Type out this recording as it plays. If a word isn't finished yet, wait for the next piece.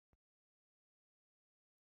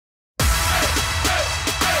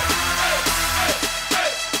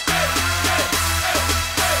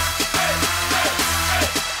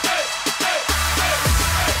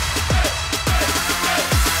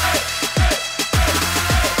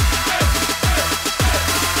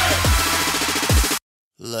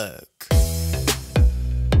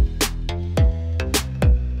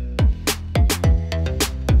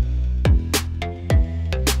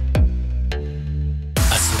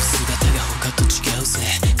と違うぜ。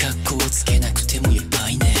格好をつけなくてもやば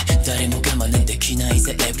いね。誰も我慢できない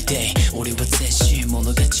ぜ Everyday。 俺は全身も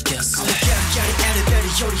のが違うぜ。ギャリエレベル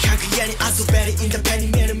よりハグやり遊べるインターペニ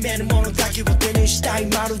メルメルものだけを手にしたい。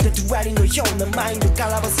まるでトゥワリのようなマインドか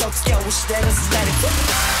らは卒業してるすでに感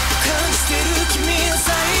じてる君の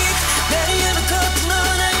サイク。何やることの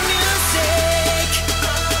ないミュージック。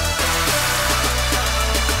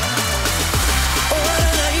終わ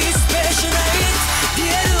らないスペシャルナイト。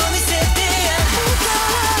リアルを見せてやる。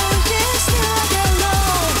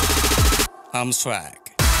 I'm SWAG。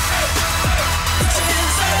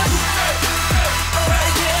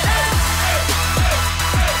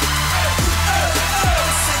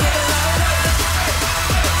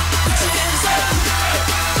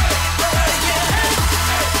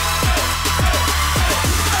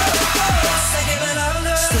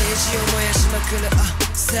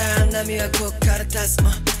さあ波はこっから立つ隠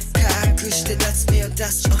して脱身を出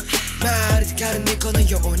すまるでカルミコの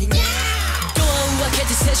ようにドアを開け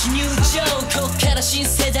て最初入場。こっから新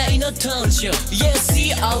世代の登場。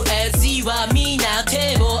 YesCOSE はみんな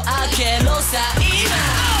手を開けろさ今。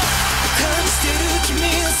感じてる君の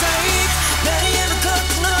サイク。何やるこ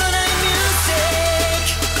とのないミュージ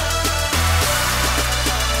ック。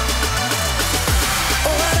終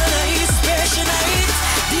わらないスペシャルナイト。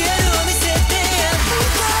リアルを見せて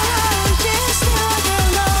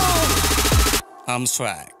I'm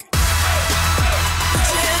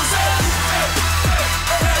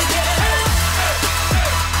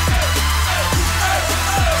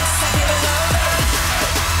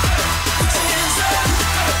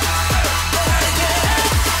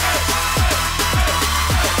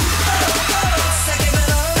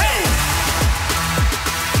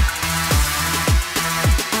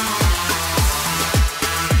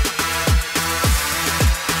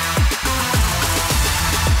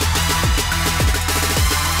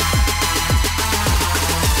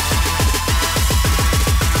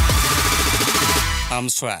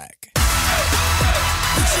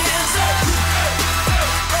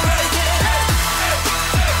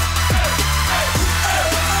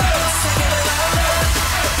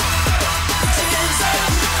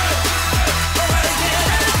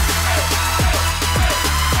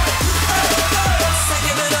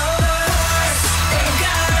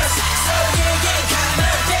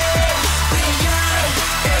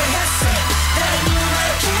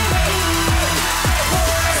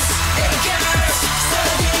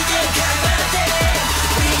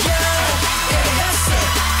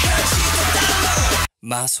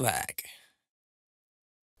SWAG。